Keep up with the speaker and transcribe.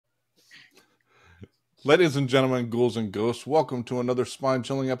Ladies and gentlemen, ghouls and ghosts, welcome to another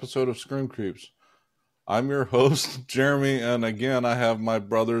spine-chilling episode of Scream Creeps. I'm your host, Jeremy, and again, I have my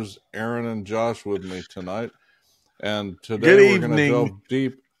brothers Aaron and Josh with me tonight. And today Good we're going to evening. delve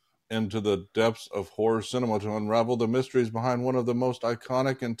deep into the depths of horror cinema to unravel the mysteries behind one of the most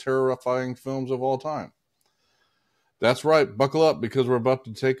iconic and terrifying films of all time. That's right, buckle up because we're about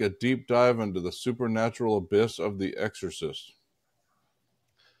to take a deep dive into the supernatural abyss of The Exorcist.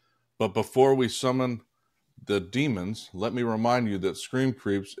 But before we summon the demons, let me remind you that Scream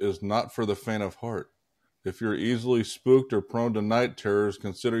Creeps is not for the faint of heart. If you're easily spooked or prone to night terrors,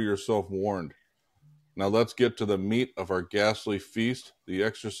 consider yourself warned. Now let's get to the meat of our ghastly feast, The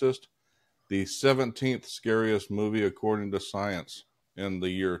Exorcist, the 17th scariest movie according to science in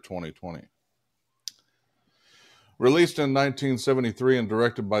the year 2020. Released in 1973 and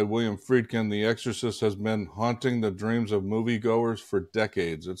directed by William Friedkin, The Exorcist has been haunting the dreams of moviegoers for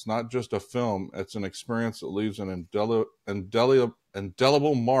decades. It's not just a film, it's an experience that leaves an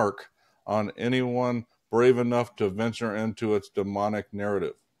indelible mark on anyone brave enough to venture into its demonic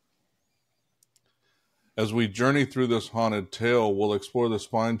narrative. As we journey through this haunted tale, we'll explore the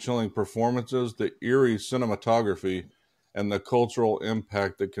spine-chilling performances, the eerie cinematography, and the cultural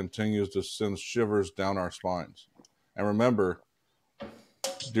impact that continues to send shivers down our spines. And remember,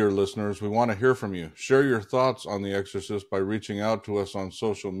 dear listeners, we want to hear from you. Share your thoughts on The Exorcist by reaching out to us on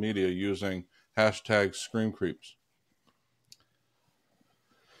social media using hashtag ScreamCreeps.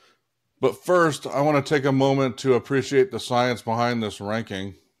 But first, I want to take a moment to appreciate the science behind this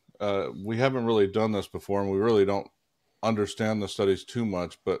ranking. We haven't really done this before, and we really don't understand the studies too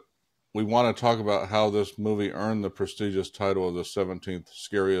much, but we want to talk about how this movie earned the prestigious title of the 17th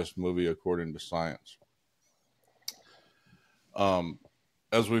scariest movie according to science.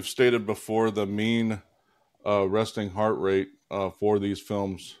 As we've stated before, the mean resting heart rate for these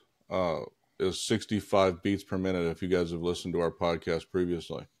films is 65 beats per minute, if you guys have listened to our podcast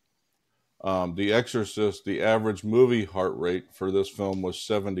previously. The Exorcist, the average movie heart rate for this film was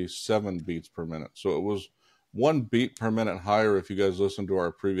 77 beats per minute. So it was 1 beat per minute higher if you guys listened to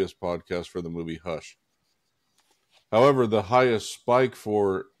our previous podcast for the movie Hush. However, the highest spike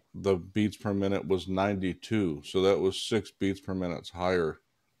for the beats per minute was 92. So that was 6 beats per minute higher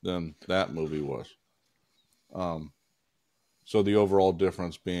than that movie was. So the overall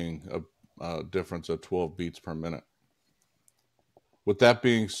difference being a difference of 12 beats per minute. With that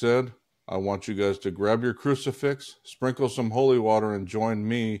being said, I want you guys to grab your crucifix, sprinkle some holy water, and join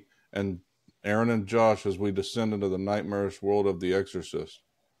me and Aaron and Josh as we descend into the nightmarish world of The Exorcist.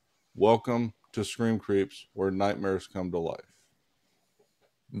 Welcome to Scream Creeps, where nightmares come to life.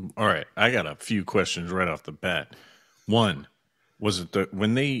 All right, I got a few questions right off the bat. One, was it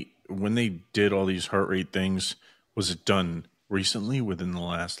when they did all these heart rate things, was it done recently within the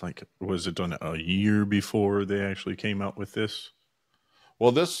last, was it done a year before they actually came out with this?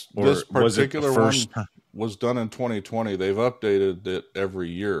 Well, this particular one was done in 2020. They've updated it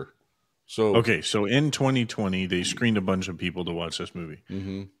every year. So okay, so in 2020, they screened a bunch of people to watch this movie.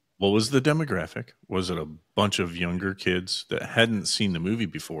 Mm-hmm. What was the demographic? Was it a bunch of younger kids that hadn't seen the movie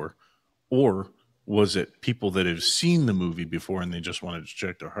before? Or was it people that have seen the movie before and they just wanted to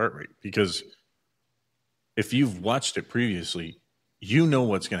check their heart rate? Because if you've watched it previously, you know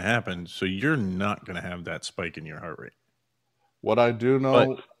what's going to happen, so you're not going to have that spike in your heart rate. What I do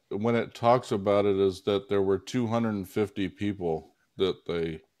know when it talks about it is that there were 250 people that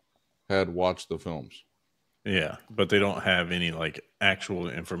they had watched the films. Yeah, but they don't have any actual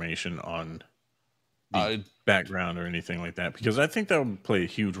information on the background or anything like that, because I think that would play a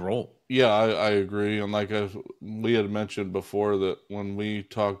huge role. Yeah, I agree. And we had mentioned before that when we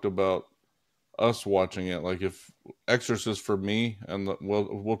talked about us watching it, like if Exorcist for me, and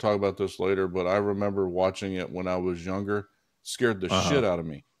we'll talk about this later, but I remember watching it when I was younger, scared the shit out of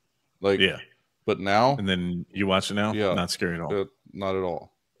me. But now, and then you watch it now, not scary at all. Not at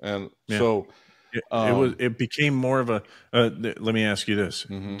all. And so it became more of a. Let me ask you this: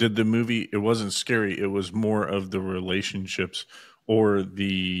 Did the movie? It wasn't scary. It was more of the relationships or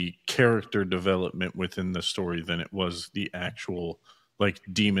the character development within the story than it was the actual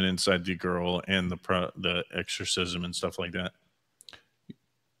demon inside the girl and the exorcism and stuff like that.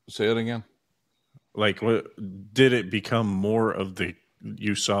 Say it again. Did it become more of the?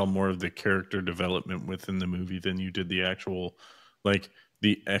 You saw more of the character development within the movie than you did the actual,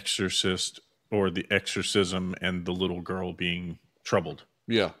 the Exorcist or the exorcism and the little girl being troubled.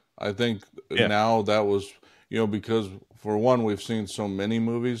 Yeah, I think now that was, because for one, we've seen so many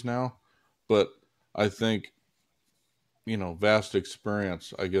movies now, but I think, vast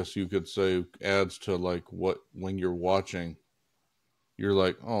experience, I guess you could say, adds to when you're watching, you're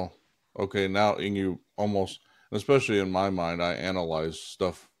like, oh, okay, now, and you almost, especially in my mind, I analyze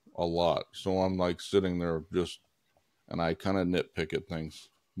stuff a lot. So I'm like sitting there just, and I kind of nitpick at things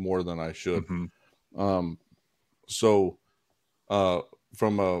more than I should. Mm-hmm. So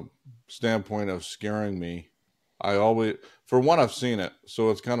from a standpoint of scaring me, I always, for one, I've seen it, so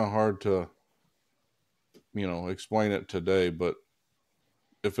it's kind of hard to, explain it today. But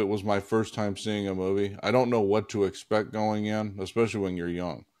if it was my first time seeing a movie, I don't know what to expect going in, especially when you're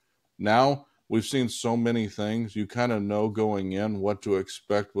young. Now we've seen so many things, you kind of know going in what to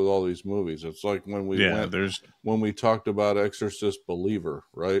expect with all these movies. It's like when we talked about Exorcist Believer,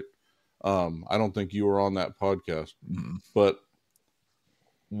 right? I don't think you were on that podcast, but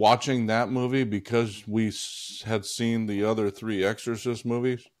watching that movie, because we had seen the other 3 Exorcist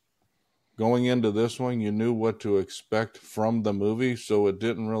movies, going into this one, you knew what to expect from the movie, so it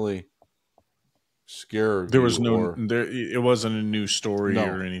didn't really scare There you. was it wasn't a new story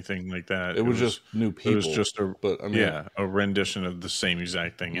or No, anything like that. it was just new people. It was just but I mean, a rendition of the same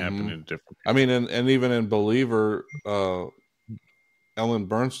exact thing happened in different. I mean, and even in Believer, Ellen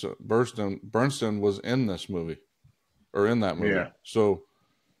Bernstein was in this movie, or in that movie. Yeah. So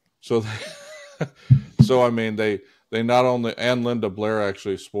I mean, they not only, and Linda Blair,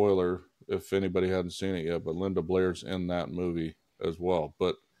 actually, spoiler if anybody hadn't seen it yet, but Linda Blair's in that movie as well.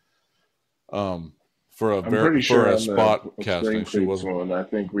 But for a spot casting, she wasn't. One. I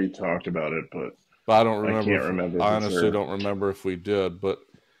think we talked about it, but I don't remember. I can't remember. I honestly don't remember if we did, but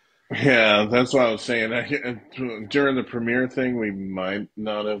yeah, that's what I was saying. During the premiere thing, we might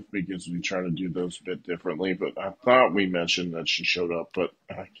not have, because we try to do those a bit differently. But I thought we mentioned that she showed up, but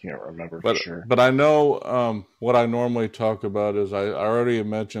I can't remember for sure. But I know what I normally talk about is I already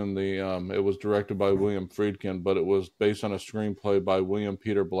mentioned it was directed by William Friedkin, but it was based on a screenplay by William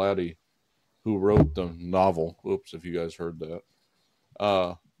Peter Blatty, who wrote the novel. Oops, if you guys heard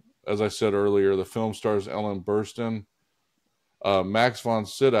that. As I said earlier, the film stars Ellen Burstyn, Max von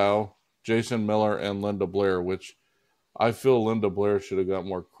Sydow, Jason Miller, and Linda Blair, which I feel Linda Blair should have got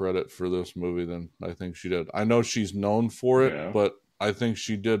more credit for this movie than I think she did. I know she's known for it, but I think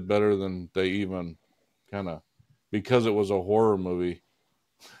she did better than they even kind of, because it was a horror movie,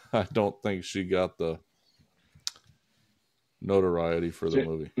 I don't think she got the notoriety for the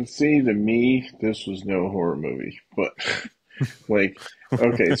movie. See, to me, this was no horror movie, but like,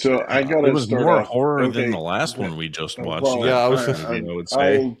 okay, so I got it was more horror than the last one we just watched. Well, yeah, I would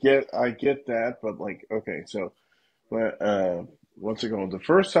say I get that, but like, okay, so what's it called? The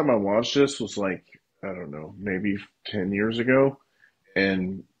first time I watched this was like, I don't know, maybe 10 years ago,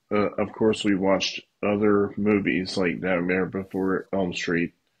 and of course we watched other movies like Nightmare Before Elm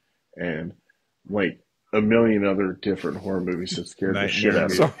Street and like a million other different horror movies that scared the shit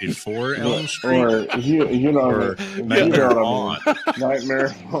out of me. Before Elm Street? Or, Nightmare on.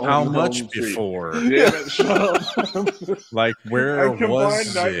 Nightmare on How much Elm Street. Before? Damn it, shut up. Like, where I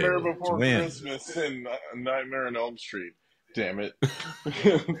was Nightmare it? Before Christmas and Nightmare on Elm Street. Damn it.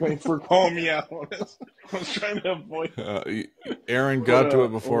 Thanks for calling me out on this. I was trying to avoid Aaron got to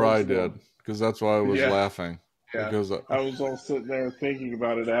it before I did, because that's why I was laughing. Yeah, because I was all sitting there thinking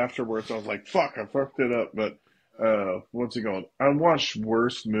about it afterwards. I was like, fuck, I fucked it up. But what's it called? I watched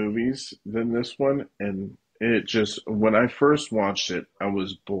worse movies than this one, and it just, when I first watched it, I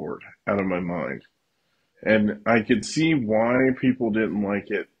was bored out of my mind. And I could see why people didn't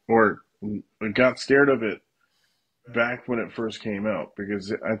like it or got scared of it back when it first came out.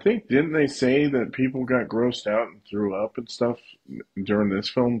 Because I think, didn't they say that people got grossed out and threw up and stuff during this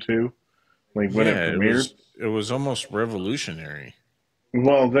film too? Like when it premiered? It was almost revolutionary.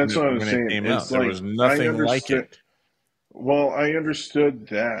 Well, that's what I was saying. It came out. There was nothing like it. Well, I understood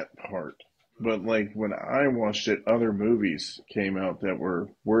that part. But like when I watched it, other movies came out that were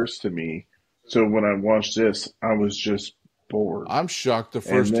worse to me. So when I watched this, I was just bored. I'm shocked the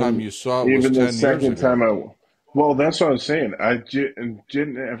first time you saw it was 10 years ago. Even the second time well, that's what I was saying. I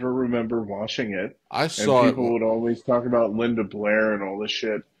didn't ever remember watching it. I saw and people would always talk about Linda Blair and all this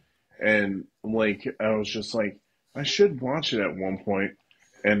shit. And like, I was just like, I should watch it at one point.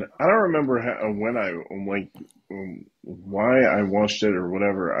 And I don't remember why I watched it or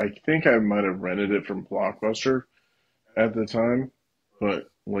whatever. I think I might have rented it from Blockbuster at the time,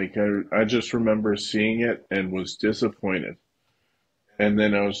 but like, I just remember seeing it and was disappointed. And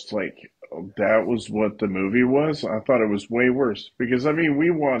then I was like, oh, that was what the movie was? I thought it was way worse. Because, I mean,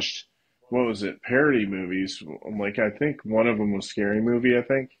 we watched, what was it, parody movies. Like, I think one of them was Scary Movie, I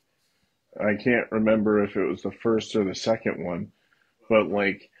think. I can't remember if it was the first or the second one. But,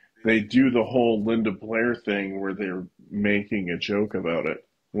 like, they do the whole Linda Blair thing where they're making a joke about it.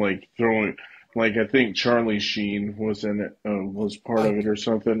 Like, Like I think Charlie Sheen was in it, was part I of it or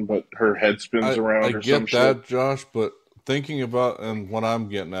something, but her head spins I around or some get shit. that, Josh, but thinking about, and what I'm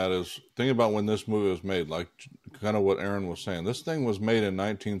getting at is thinking about when this movie was made, like kind of what Aaron was saying. This thing was made in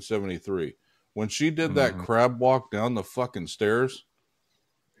 1973. When she did that Mhm. crab walk down the fucking stairs,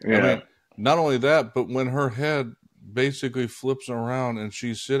 I Yeah, mean, not only that, but when her head basically flips around and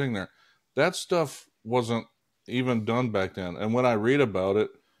she's sitting there, that stuff wasn't even done back then. And when I read about it,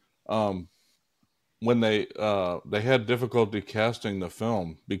 um, when they had difficulty casting the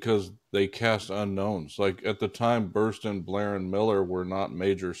film because they cast unknowns. Like at the time, Burstyn, Blair, and Miller were not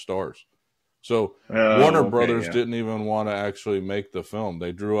major stars. So Warner oh, okay, Brothers yeah, didn't even want to actually make the film.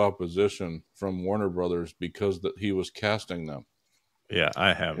 They drew opposition from Warner Brothers because that he was casting them. Yeah,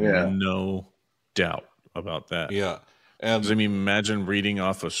 I have yeah, no doubt about that. Yeah, Because and I mean, imagine reading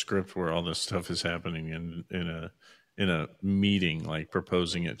off a script where all this stuff is happening in a meeting, like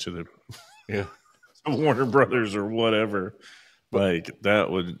proposing it to the yeah, Warner Brothers or whatever. but Like that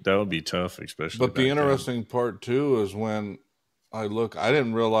would be tough, especially but the back then. interesting part too is when I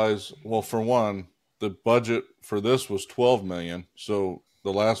didn't realize. Well, for one, the budget for this was 12 million. So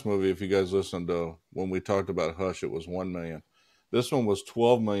the last movie, if you guys listened to when we talked about Hush, it was 1 million. This one was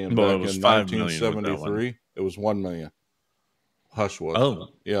 12 million Well, it back was in 5 million with that one. 1973. It was 1 million. Hush was, Oh,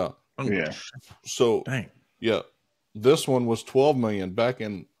 yeah. oh, yeah. So dang! yeah, this one was 12 million back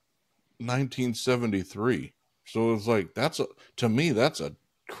in 1973. So it's like to me that's a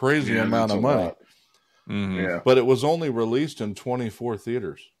crazy Yeah, amount that's a of money. lot. Hmm. Yeah. But it was only released in 24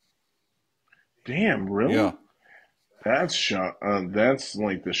 theaters. Damn, Yeah. really? That's that's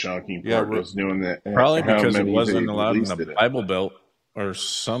like the shocking Yeah, part is knowing that Probably how because it many they wasn't allowed in the released it in. Bible Belt or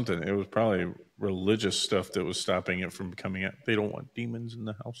something. It was probably religious stuff that was stopping it from coming out. They don't want demons in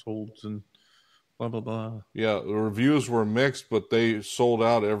the households and blah blah blah. yeah, the reviews were mixed, but they sold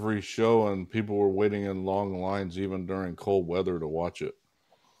out every show and people were waiting in long lines even during cold weather to watch it.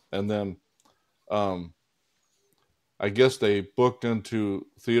 And then um I guess they booked into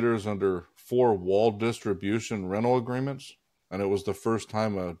theaters under 4 wall distribution rental agreements, and it was the first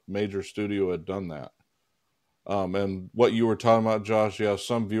time a major studio had done that. And what you were talking about, Josh, yeah,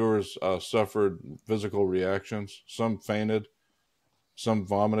 some viewers suffered physical reactions, some fainted, some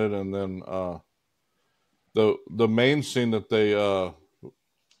vomited, and then the main scene that they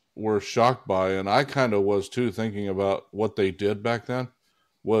were shocked by, and I kind of was too, thinking about what they did back then,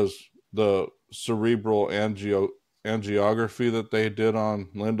 was the cerebral angiography that they did on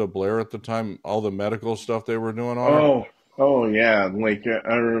Linda Blair at the time, all the medical stuff they were doing on her. Oh, oh yeah. Like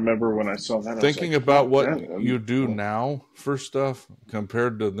I remember when I saw that, I was Thinking like, about "Fuck what that!" you do now for stuff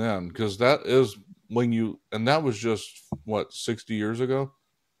compared to then, because that is when and that was just what 60 years ago,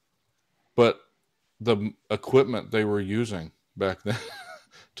 but the equipment they were using back then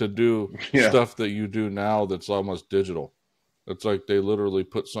to do Yeah, stuff that you do now that's almost digital. It's like they literally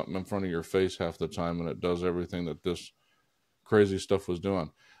put something in front of your face half the time and it does everything that this crazy stuff was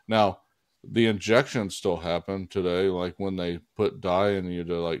doing. Now, the injections still happen today, like when they put dye in you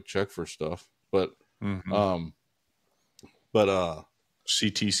to like check for stuff. Hmm. Um, but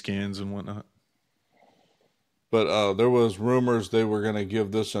CT scans and whatnot. there was rumors they were going to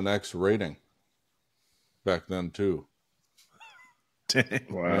give this an X rating back then too.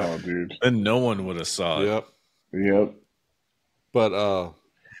 Dang. Yep, wow, dude. Then no one would have saw it. yep. Yep. But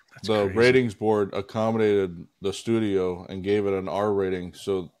That's the crazy. ratings board accommodated the studio and gave it an R rating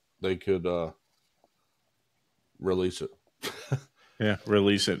so they could release it. Yeah,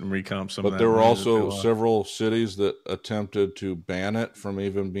 release it and recomp some of But that there were money that they also lost. several cities that attempted to ban it from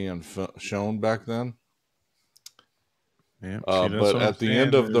even being shown back then. Yeah, see, that's But what I'm at the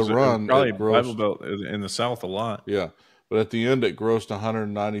end saying. of the It was run, probably it Bible grossed. Belt in the South a lot. Yeah, but at the end, it grossed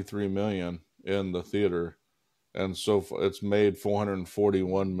 193 million in the theater, and so it's made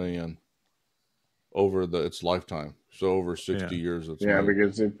 441 million over its lifetime. So over 60 Yeah. years, it's Yeah, made.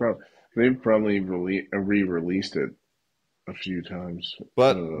 because they've probably re-released it a few times.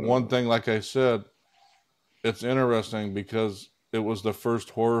 But one thing, like I said, it's interesting because it was the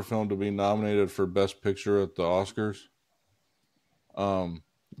first horror film to be nominated for Best Picture at the Oscars.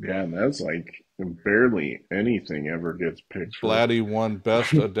 Yeah, and that's like barely anything ever gets picked for. Blatty won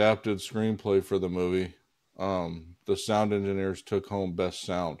Best Adapted Screenplay for the movie. The sound engineers took home Best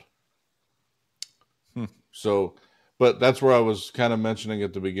Sound. So, but that's where I was kind of mentioning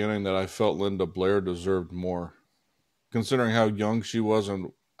at the beginning that I felt Linda Blair deserved more, considering how young she was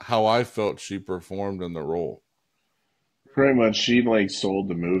and how I felt she performed in the role. Pretty much, she like sold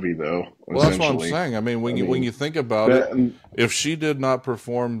the movie though. Well, that's what I'm Essentially, saying. I mean, I when mean you think about it, that. if she did not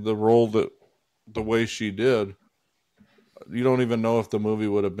perform the role the way she did, you don't even know if the movie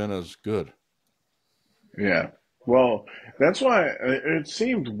would have been as good. Yeah. Well, that's why it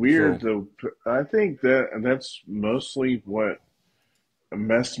seemed weird So, though. I think that's mostly what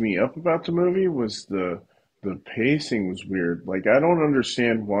messed me up about the movie was the pacing was weird. Like I don't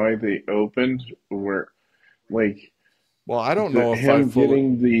understand why they opened where like well, I don't know if I him fully.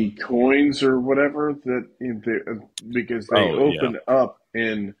 getting the coins or whatever that because they Oh yeah, opened up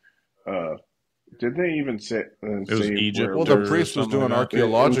in uh did they even it was say where it Well, the Egypt was? or priest was something like doing that. It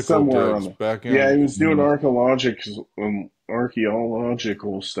was archaeological somewhere on digs the. back Yeah, in. he was doing Mm.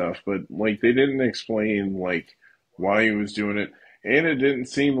 archaeological stuff, but like they didn't explain like why he was doing it, and it didn't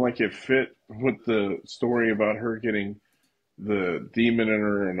seem like it fit with the story about her getting the demon in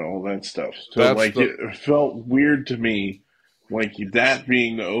her and all that stuff. So That's like the. it felt weird to me, like that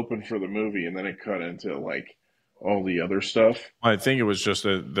being the open for the movie, and then it cut into like all the other stuff. I think it was just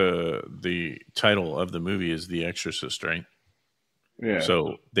the title of the movie is The Exorcist, right? Yeah.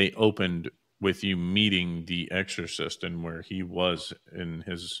 So they opened with you meeting the Exorcist and where he was in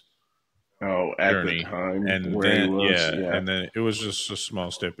his Oh, at the journey, time and where he then was, yeah, yeah. and then it was just a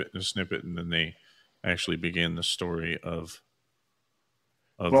small snippet, and then they actually began the story of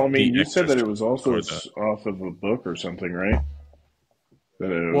Well, I the mean, you said that it Exorcist was also before that. off of a book or something, right?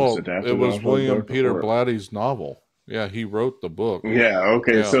 That it was Well, it adapted was off of a William book, Peter or Blatty's novel. Yeah, he wrote the book. yeah,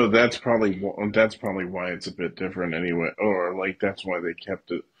 okay, Yeah. so that's probably why it's a bit different anyway, or like that's why they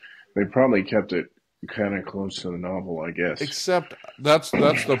kept it. They probably kept it kind of close to the novel, I guess. Except that's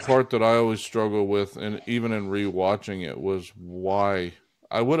the part that I always struggle with, and even in rewatching it, was why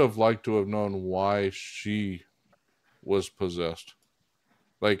I would have liked to have known why she was possessed.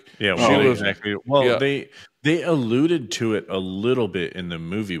 Like Yeah, she what Oh was, yeah, exactly? Well, yeah, they alluded to it a little bit in the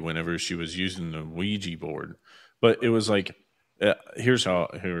movie whenever she was using the Ouija board, but it was like, here's how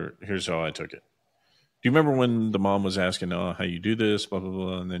I took it. Do you remember when the mom was asking, "Oh, how you do this?" Blah blah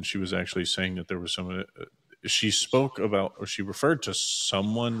blah, and then she was actually saying that there was some. She spoke about, or she referred to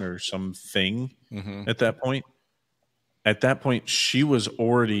someone or something hmm at that point. At that point, she was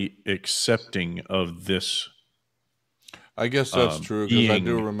already accepting of this I guess that's true because I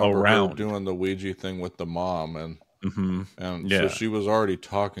do being remember her around. doing the Ouija thing with the mom, Hmm. and so Yeah, she was already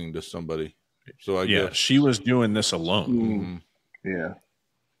talking to somebody. So I yeah, guess, she was doing this alone. mm, hmm yeah,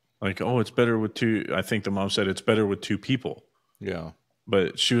 Like, oh, it's better with two. I think the mom said it's better with two people, yeah,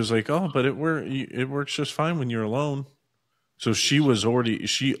 but she was like, oh, but it works just fine when you're alone. So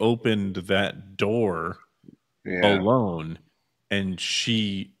she opened that door yeah, alone, and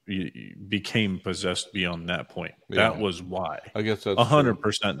she became possessed beyond that point. That yeah. was why. I guess that's true.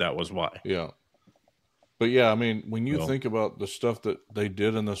 100% that was why. Yeah. But yeah, I mean, when you So, think about the stuff that they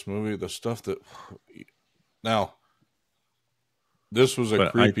did in this movie, the stuff that now this was a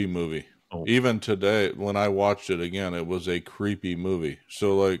but I creepy movie. oh Even today, when I watched it again, it was a creepy movie.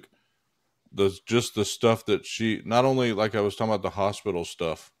 So like the stuff that she not only like I was talking about the hospital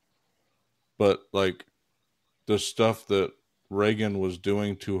stuff, but like the stuff that Reagan was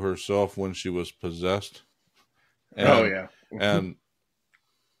doing to herself when she was possessed, oh and yeah, and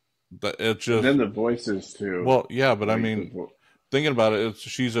it and just then the voices too, well, yeah, but I like mean, thinking about it,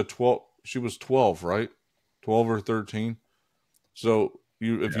 she's a 12. She was 12, right? 12 or 13. So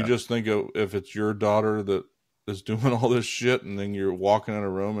if you yeah. just think of if it's your daughter that is doing all this shit, and then you're walking in a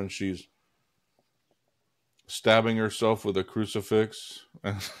room and she's stabbing herself with a crucifix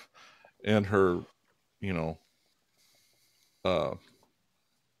and her, you know, uh,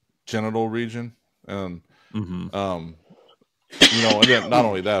 genital region, and Hmm. um, and then not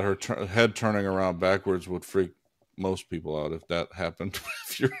only that, her head turning around backwards would freak most people out if that happened.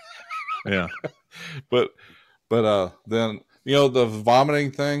 If you're, Yeah. but then the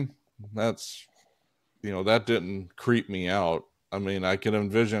vomiting thing, that's that didn't creep me out. I mean, I can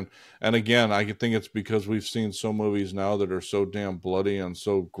envision, and again, I think it's because we've seen so movies now that are so damn bloody and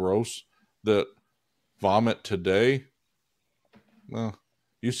so gross that vomit today, well,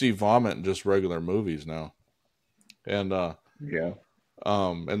 you see vomit in just regular movies now. And yeah,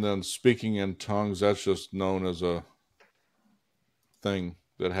 and then speaking in tongues, that's just known as a thing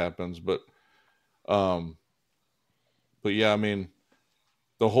that happens. Um but yeah, I mean,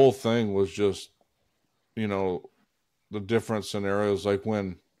 the whole thing was just, you know, the different scenarios, like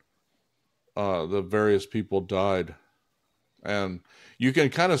when the various people died. And you can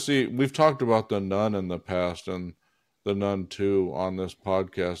kind of see, we've talked about The Nun in the past and The Nun 2 on this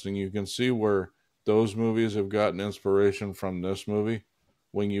podcast, and you can see where those movies have gotten inspiration from this movie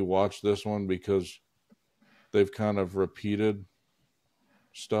when you watch this one, because they've kind of repeated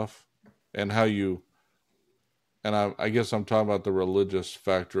stuff and how you, and I guess I'm talking about the religious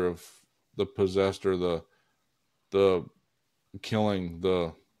factor of the possessed, or the killing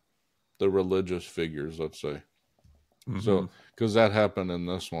the the religious figures, let's say. Mm-hmm. So, because that happened in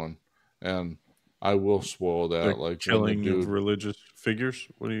this one, and I will spoil that. The like when the killing dude, of religious figures.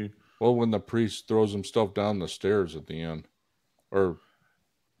 What do you? well, when the priest throws himself down the stairs at the end, or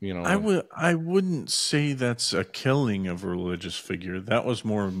I wouldn't say that's a killing of a religious figure. That was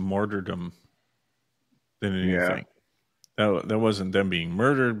more martyrdom than Yeah. anything. That wasn't them being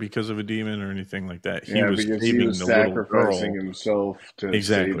murdered because of a demon or anything like that. He Yeah, was because he saving was the little sacrificing girl himself to save the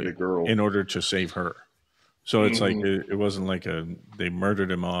exactly girl. in order to save her. So it's like Hmm. it wasn't like they murdered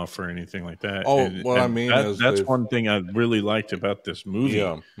him off or anything like that. oh, And, what I and mean is that's they've, one thing I really liked about this movie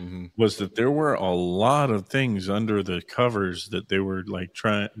yeah, mm-hmm, was that there were a lot of things under the covers that they were like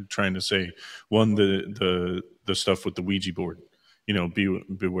trying to say. One, the stuff with the Ouija board,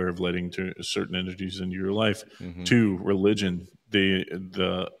 beware of letting certain entities into your life. mm-hmm, Two, religion,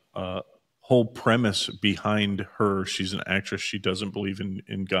 the whole premise behind her. She's an actress. She doesn't believe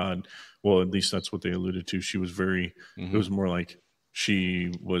in God. Well, at least that's what they alluded to. She was very. It mm-hmm, was more like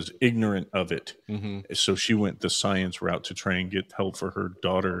she was ignorant of it, mm-hmm, so she went the science route to try and get help for her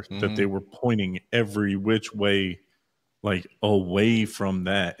daughter, that mm-hmm. they were pointing every which way, like away from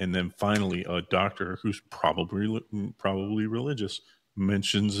that. And then finally a doctor who's probably religious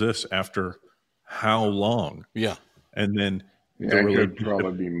mentions this after how long. Yeah, And then the Yeah, it could relationship,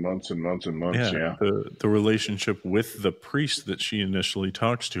 probably be months and months and months. yeah, Yeah. the relationship with the priest that she initially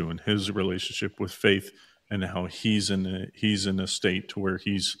talks to, and his relationship with faith, and how he's in a state to where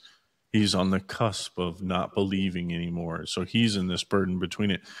he's on the cusp of not believing anymore. So he's in this burden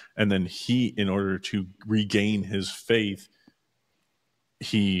between it. And then he, in order to regain his faith,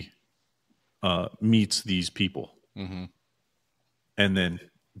 he meets these people. mm-hmm. And then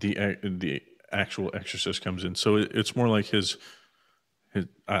the actual exorcist comes in. So it's more like his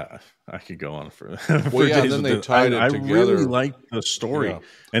I could go on for, for Yeah, and days then with they this. tied I it really together. like the story. Yeah,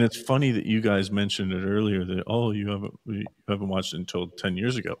 And it's funny that you guys mentioned it earlier that, you haven't watched it until 10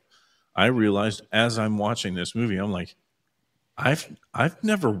 years ago. I realized as I'm watching this movie, I'm like, I've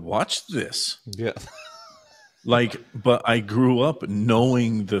never watched this. yeah, Like, but I grew up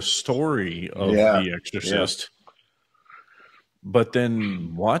knowing the story of Yeah. The Yeah. Exorcist. But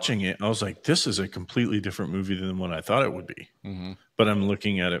then watching it, I was like, this is a completely different movie than what I thought it would be. mm-hmm. But I'm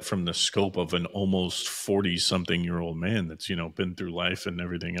looking at it from the scope of an almost 40-something-year-old man that's, been through life and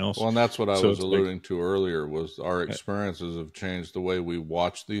everything else. Well, and that's what I So was it's like, alluding to earlier, was our experiences have changed the way we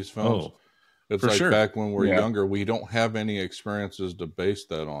watch these films. oh, It's for like sure. back when we're Yeah. younger, we don't have any experiences to base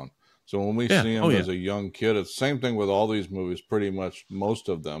that on. So when we Yeah. see him Oh, yeah. as a young kid, it's the same thing with all these movies, pretty much most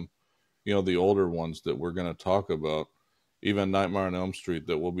of them, the older ones that we're going to talk about, even Nightmare on Elm Street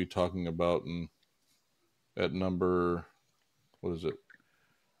that we'll be talking about at number, what is it?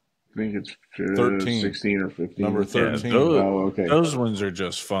 I think it's 13. 16 or 15. Number Yeah, 13. Okay. those ones are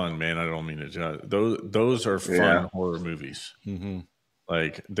just fun, man. I don't mean to judge. Those are fun Yeah. horror movies. Mm-hmm.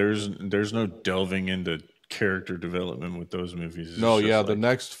 Like there's no delving into character development with those movies. It's No, just yeah, like, the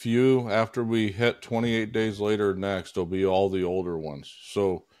next few after we hit 28 Days Later next will be all the older ones.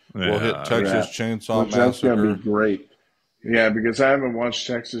 So we'll hit yeah, Texas Yeah. Chainsaw Which that's going to Massacre. be great. Yeah, because I haven't watched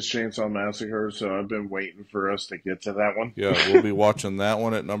Texas Chainsaw Massacre, so I've been waiting for us to get to that one. Yeah, we'll be watching that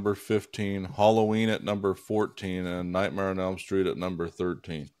one at number 15, Halloween at number 14, and Nightmare on Elm Street at number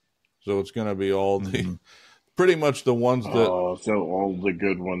 13. So it's going to be all the pretty much the ones that Oh, so all the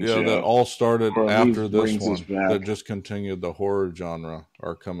good ones, that all started Or at after least this brings us one back. that just continued the horror genre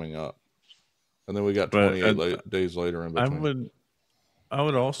are coming up. And then we got But 28 days later in between. I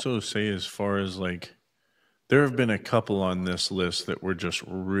would also say, as far as like, there have been a couple on this list that were just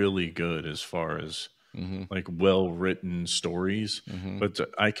really good as far as Mm-hmm. like well-written stories. Mm-hmm. But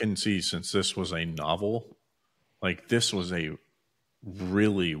I can see, since this was a novel, like this was a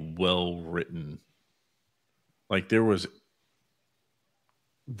really well-written, like there was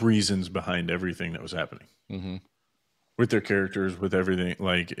reasons behind everything that was happening Mm-hmm. with their characters, with everything.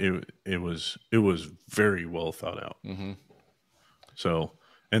 Like it was very well thought out. Mm-hmm. So,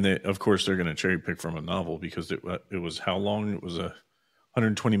 and of course they're going to cherry pick from a novel because it was how long? It was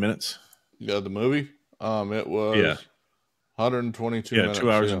 120 minutes. Yeah, the movie? It was 122 minutes.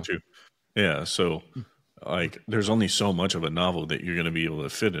 2 hours and 2. Yeah, so like there's only so much of a novel that you're going to be able to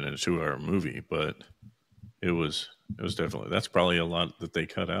fit in a 2-hour movie, but it was definitely, that's probably a lot that they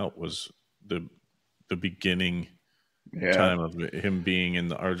cut out, was the beginning time of him being in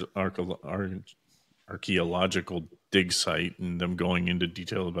the archaeological dig site, and them going into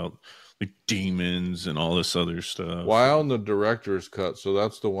detail about like demons and all this other stuff. While in the director's cut, so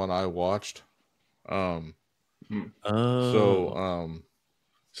that's the one I watched. Oh, So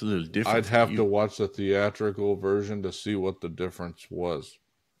it's a little different. I'd have to watch the theatrical version to see what the difference was.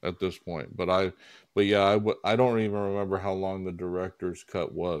 at this point. But I don't even remember how long the director's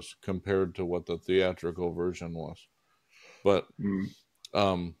cut was compared to what the theatrical version was. But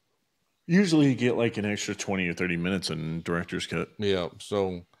usually you get like an extra 20 or 30 minutes in director's cut. Yeah,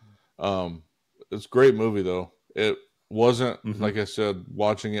 so it's a great movie though. It wasn't like I said,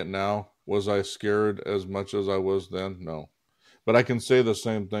 watching it now, was I scared as much as I was then? No. But I can say the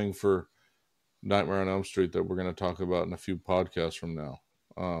same thing for Nightmare on Elm Street that we're going to talk about in a few podcasts from now.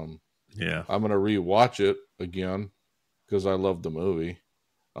 Yeah. I'm going to rewatch it again because I love the movie.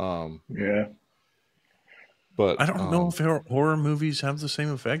 Yeah. But I don't know if horror movies have the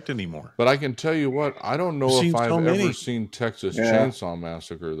same effect anymore. But I can tell you what, I don't know if I've ever seen Texas Chainsaw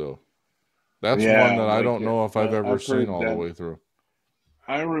Massacre, though. That's one that I don't know if I've ever seen all the way through.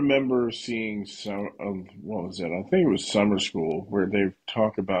 I remember seeing what was it? I think it was Summer School, where they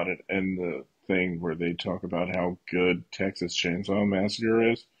talk about it in the thing where they talk about how good Texas Chainsaw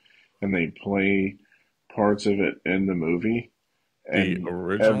Massacre is, and they play parts of it in the movie. The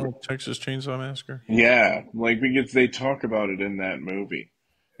original Texas Chainsaw Massacre? Yeah, like because they talk about it in that movie.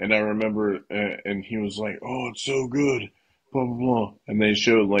 And I remember, and he was like, "Oh, it's so good," blah, blah, blah. And they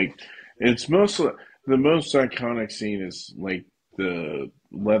showed, like, it's mostly, the most iconic scene is, like, the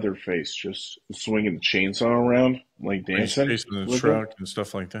Leatherface just swinging the chainsaw around, like dancing. In the truck and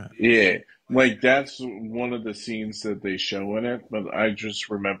stuff like that. Yeah, like that's one of the scenes that they show in it. But I just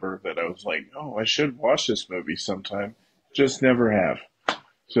remember that I was like, "Oh, I should watch this movie sometime." Just never have.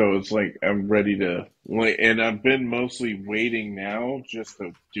 So it's like I'm ready to, and I've been mostly waiting now just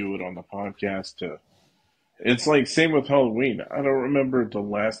to do it on the podcast. It's like same with Halloween. I don't remember the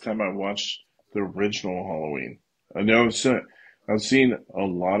last time I watched the original Halloween. I know I've seen a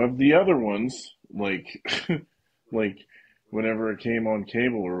lot of the other ones, like like whenever it came on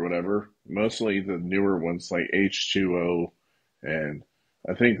cable or whatever. Mostly the newer ones like H2O, and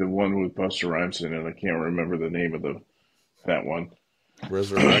I think the one with Busta Rhymes in it. I can't remember the name of that one.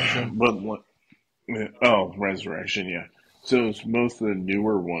 Resurrection? Resurrection, yeah. So it's most of the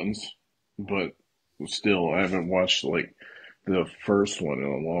newer ones, but still, I haven't watched, like, the first one in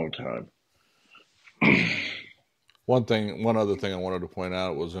a long time. One other thing I wanted to point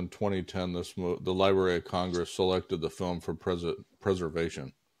out was in 2010, the Library of Congress selected the film for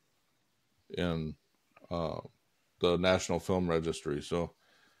preservation in the National Film Registry. So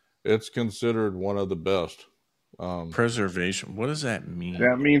it's considered one of the best. Preservation. What does that mean?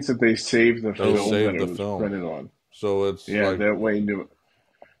 That means that they saved the film that it was printed on. So it's that way.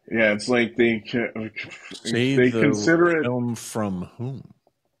 Yeah, it's like they consider it film from whom?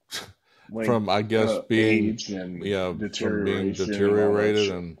 Like, from I guess being deterioration, being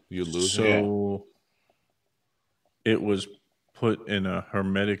deteriorated and you lose it. So it was put in a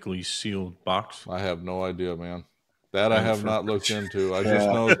hermetically sealed box. I have no idea, man. That I have not looked into. I just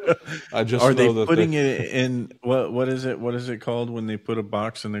know. Are they putting it in what is it? What is it called when they put a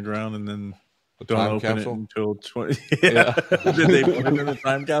box in the ground and then don't open it until 20? Yeah. Did they put it in a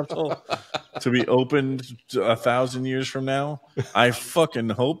time capsule to be opened 1,000 years from now? I fucking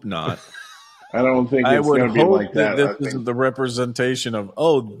hope not. I don't think it's going to be like that. This isn't the representation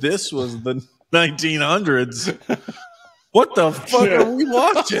of this was the 1900s. What the fuck are we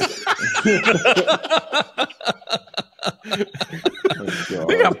watching?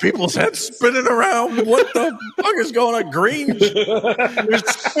 They got people's heads spinning around. What the fuck is going on? Green? You're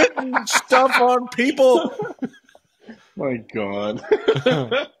spitting stuff on people. My God.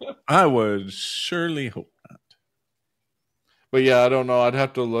 I would surely hope not. But yeah, I don't know. I'd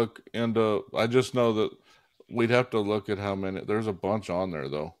have to look into. I just know that we'd have to look at how many. There's a bunch on there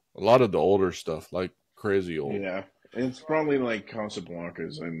though. A lot of the older stuff, like crazy old. Yeah, it's probably like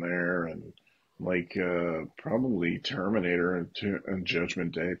Casablanca's in there, and like probably Terminator and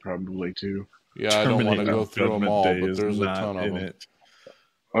Judgment Day probably too. Yeah, I don't want to go through them all, but there's a ton of them.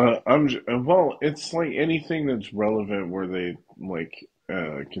 It's like anything that's relevant where they like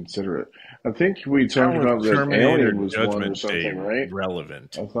consider it. I think we talked about that Alien was one or something, right?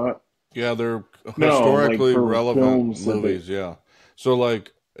 Relevant. I thought. Yeah, they're historically relevant movies. Yeah, so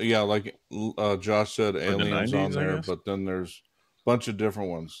like Josh said, Aliens 90s, on there, but then there's a bunch of different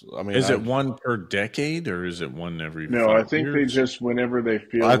ones. I mean, is it one per decade or is it one every? No, 5 I think years? they just whenever they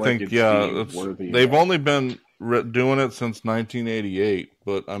feel. I think it's worthy. They've only been doing it since 1988,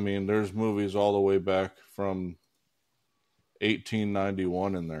 but I mean, there's movies all the way back from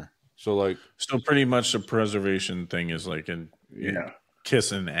 1891 in there. So like, pretty much the preservation thing is like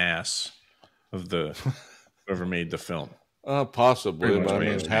kissing ass of the whoever made the film. Possibly, but I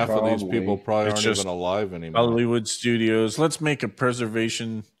mean, half of these people probably aren't even alive anymore. Hollywood studios, let's make a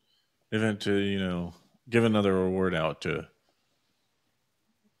preservation event to give another award out to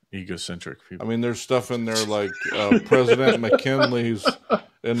egocentric people. I mean, there's stuff in there like President McKinley's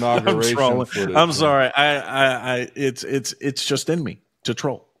inauguration footage. I'm sorry. It's just in me to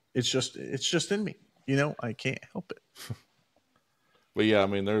troll. It's just in me. You know, I can't help it. But yeah, I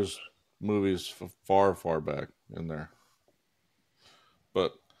mean, there's movies far, far back in there.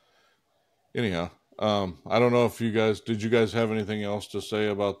 But anyhow, I don't know if did you guys have anything else to say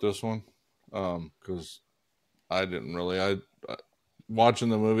about this one? Because I didn't really. Watching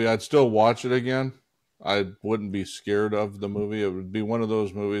the movie, I'd still watch it again. I wouldn't be scared of the movie. It would be one of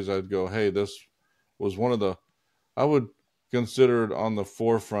those movies I'd go, hey, this was one of the, I would consider it on the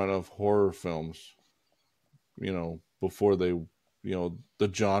forefront of horror films, you know, before they, you know, the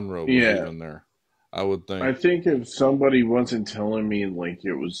genre was even there. I would think. I think if somebody wasn't telling me like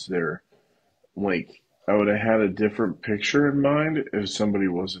it was there, like I would have had a different picture in mind if somebody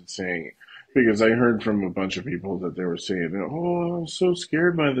wasn't saying it. Because I heard from a bunch of people that they were saying, oh, I'm so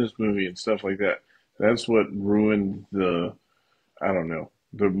scared by this movie and stuff like that. That's what ruined the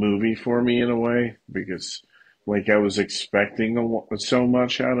movie for me in a way. Because, like, I was expecting so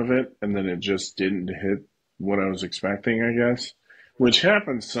much out of it, and then it just didn't hit what I was expecting, I guess. Which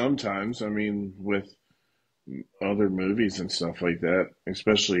happens sometimes, I mean, with other movies and stuff like that.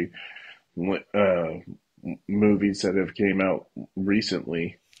 Especially movies that have came out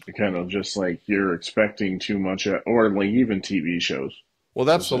recently. Kind of just like you're expecting too much, or like even TV shows. Well,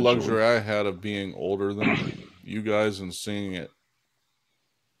 that's the luxury I had of being older than you guys and seeing it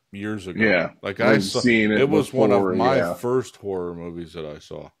years ago. Yeah, like I saw it was before, one of my first horror movies that I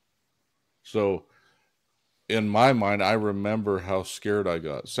saw. So in my mind, I remember how scared I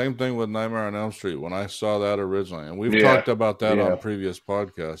got. Same thing with Nightmare on Elm Street when I saw that originally, and we've talked about that on previous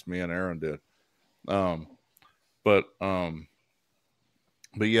podcasts. Me and Aaron did,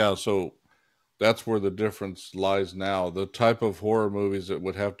 But yeah, so that's where the difference lies now. The type of horror movies that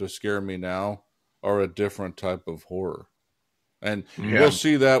would have to scare me now are a different type of horror. And we'll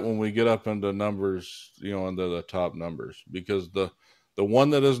see that when we get up into numbers, you know, into the top numbers. Because the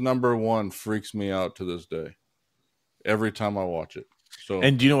one that is number one freaks me out to this day. Every time I watch it. So,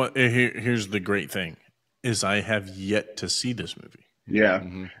 and you know what? Here's the great thing, is I have yet to see this movie. Yeah.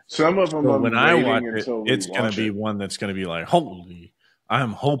 Some of them, when I watch it, it's going to be one that's going to be like, holy...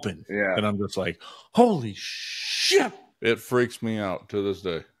 I'm hoping that I'm just like, holy shit. It freaks me out to this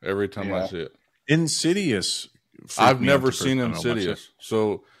day every time I see it. Insidious. I've never seen Insidious.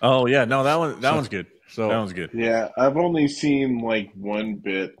 So that one's good. So that one's good. Yeah, I've only seen like one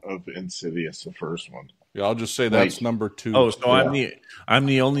bit of Insidious, the first one. Yeah, I'll just say that's number 2. Oh, so I'm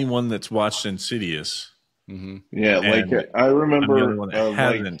the only one that's watched Insidious. Mm-hmm. Yeah, like I remember I'm the only one that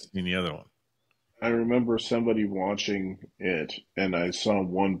hasn't seen the other one. I remember somebody watching it, and I saw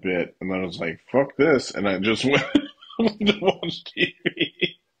one bit, and then I was like, fuck this, and I just went to watch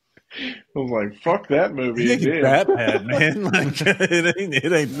TV. I was like, fuck that movie. It ain't that bad, man. Like,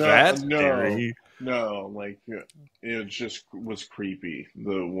 it ain't that scary. No, like, it just was creepy,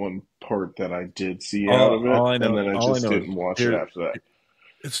 the one part that I did see out of it, and then I just didn't watch it after that.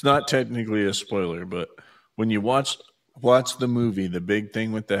 It's not technically a spoiler, but when you watch the movie, the big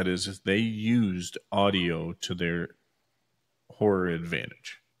thing with that is they used audio to their horror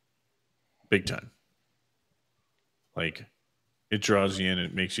advantage. Big time. Like, it draws you in,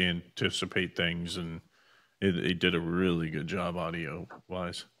 it makes you anticipate things, and it did a really good job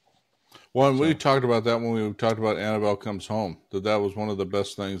audio-wise. Well, and we talked about that when we talked about Annabelle Comes Home, that was one of the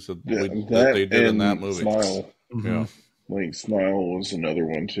best things that they did in that movie. Smile. Mm-hmm. Yeah. Like, Smile was another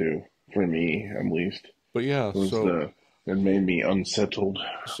one, too, for me, at least. But yeah, it made me unsettled.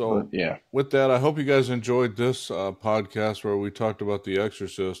 So, but, yeah. With that, I hope you guys enjoyed this podcast where we talked about The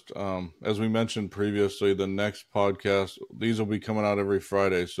Exorcist. As we mentioned previously, the next podcast, these will be coming out every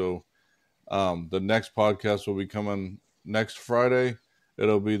Friday. So, the next podcast will be coming next Friday.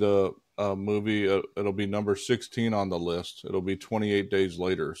 It'll be the movie. It'll be number 16 on the list. It'll be 28 days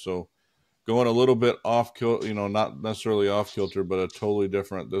later. So, going a little bit off kilter, you know, not necessarily off kilter, but a totally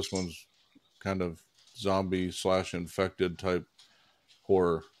different. This one's kind of zombie/infected type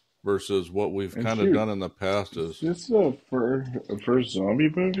horror versus what we've kind of done in the past. Is this the first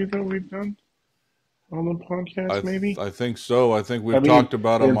zombie movie that we've done on the podcast? Maybe I think so. I think we've talked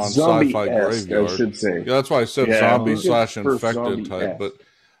about them on Sci-Fi Graveyard. I should say. Yeah, that's why I said zombie/infected type.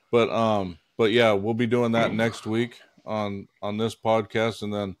 But yeah, we'll be doing that next week on this podcast,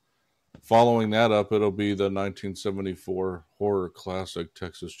 and then following that up, it'll be the 1974 horror classic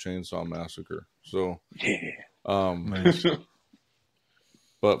Texas Chainsaw Massacre. So, nice.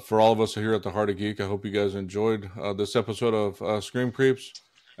 But for all of us here at the Heart of Geek, I hope you guys enjoyed this episode of Scream Creeps,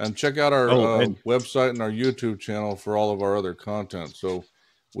 and check out our website and our YouTube channel for all of our other content. So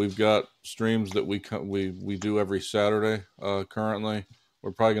We've got streams that we do every Saturday. Currently,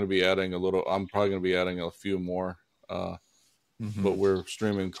 we're probably going to be adding a little. I'm probably going to be adding a few more. But we're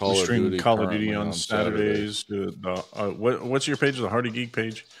streaming We Call of stream Duty Call of Duty currently on on Saturdays. Saturdays. What's your page? The Heart of Geek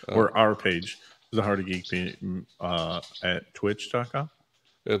page or our page? The Heart of Geek page, at twitch.com.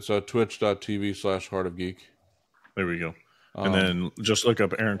 It's twitch.tv/Heart of Geek. There we go. And then just look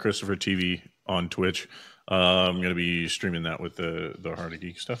up Aaron Christopher TV on Twitch. I'm going to be streaming that with the Heart of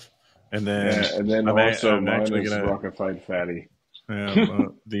Geek stuff. And then mine is gonna, Rockified Fatty.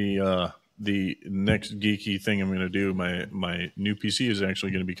 The next geeky thing I'm going to do, my new PC is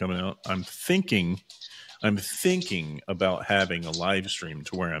actually going to be coming out. I'm thinking about having a live stream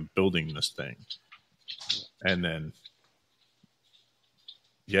to where I'm building this thing. And then,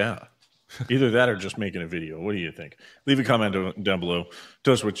 yeah, either that or just making a video. What do you think? Leave a comment down below.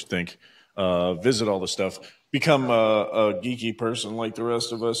 Tell us what you think. Visit all the stuff. Become a geeky person like the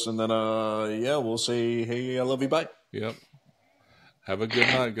rest of us. And then, we'll say, hey, I love you. Bye. Yep. Have a good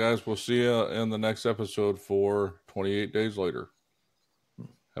night, guys. We'll see you in the next episode for 28 days later.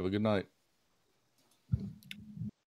 Have a good night.